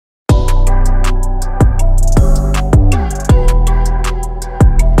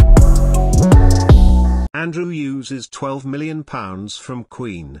Andrew uses £12 million from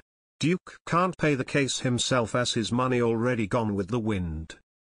Queen. Duke can't pay the case himself as his money already gone with the wind.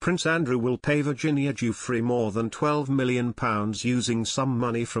 Prince Andrew will pay Virginia Giuffre more than £12 million using some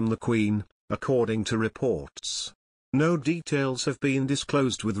money from the Queen, according to reports. No details have been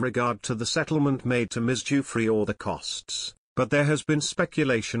disclosed with regard to the settlement made to Ms Giuffre or the costs, but there has been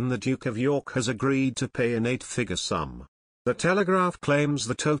speculation the Duke of York has agreed to pay an 8-figure sum. The Telegraph claims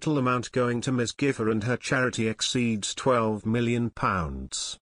the total amount going to Ms Giuffre and her charity exceeds £12 million.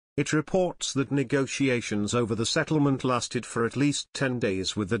 It reports that negotiations over the settlement lasted for at least 10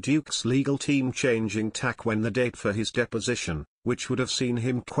 days, with the Duke's legal team changing tack when the date for his deposition, which would have seen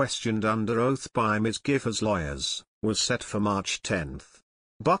him questioned under oath by Ms Giffre's lawyers, was set for March 10.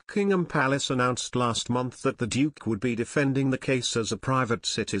 Buckingham Palace announced last month that the Duke would be defending the case as a private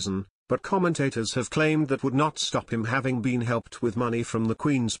citizen, but commentators have claimed that would not stop him having been helped with money from the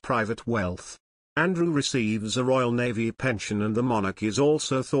Queen's private wealth. Andrew receives a Royal Navy pension, and the monarch is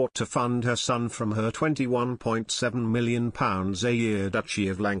also thought to fund her son from her £21.7 million a year Duchy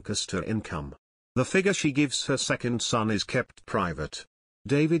of Lancaster income. The figure she gives her second son is kept private.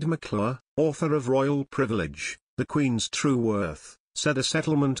 David McClure, author of Royal Privilege, The Queen's True Worth, said a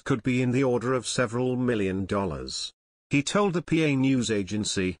settlement could be in the order of several $1 million. He told the PA news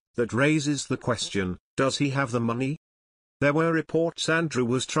agency, "That raises the question, does he have the money?" There were reports Andrew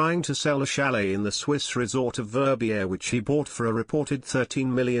was trying to sell a chalet in the Swiss resort of Verbier, which he bought for a reported £13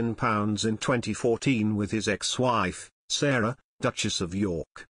 million in 2014 with his ex-wife, Sarah, Duchess of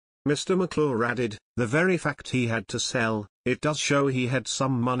York. Mr. McClure added, "The very fact he had to sell, it does show he had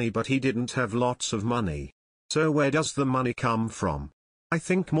some money, but he didn't have lots of money. So where does the money come from? I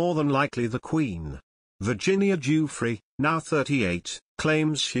think more than likely the Queen." Virginia Giuffre, now 38,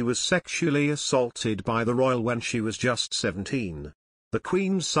 claims she was sexually assaulted by the royal when she was just 17. The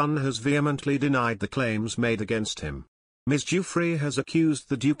Queen's son has vehemently denied the claims made against him. Ms Giuffre has accused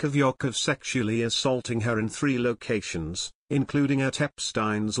the Duke of York of sexually assaulting her in 3 locations, including at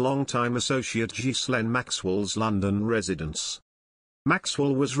Epstein's longtime associate Ghislaine Maxwell's London residence.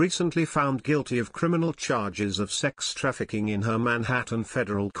 Maxwell was recently found guilty of criminal charges of sex trafficking in her Manhattan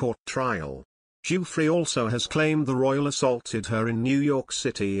federal court trial. Giuffre also has claimed the royal assaulted her in New York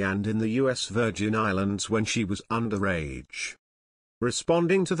City and in the U.S. Virgin Islands when she was underage.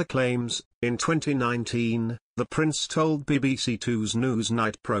 Responding to the claims, in 2019, the Prince told BBC Two's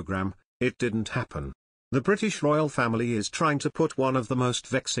Newsnight programme, "It didn't happen." The British royal family is trying to put one of the most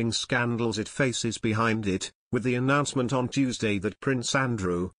vexing scandals it faces behind it, with the announcement on Tuesday that Prince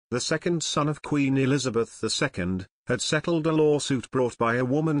Andrew, the second son of Queen Elizabeth II, had settled a lawsuit brought by a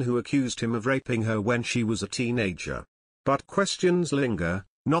woman who accused him of raping her when she was a teenager. But questions linger,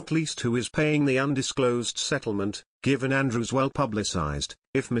 not least who is paying the undisclosed settlement, given Andrew's well-publicized,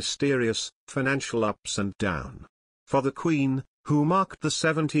 if mysterious, financial ups and downs. For the Queen, who marked the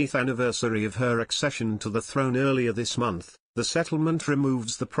 70th anniversary of her accession to the throne earlier this month, the settlement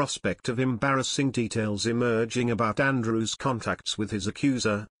removes the prospect of embarrassing details emerging about Andrew's contacts with his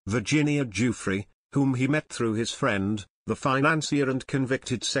accuser, Virginia Giuffre, whom he met through his friend, the financier and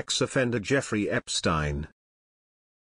convicted sex offender Jeffrey Epstein.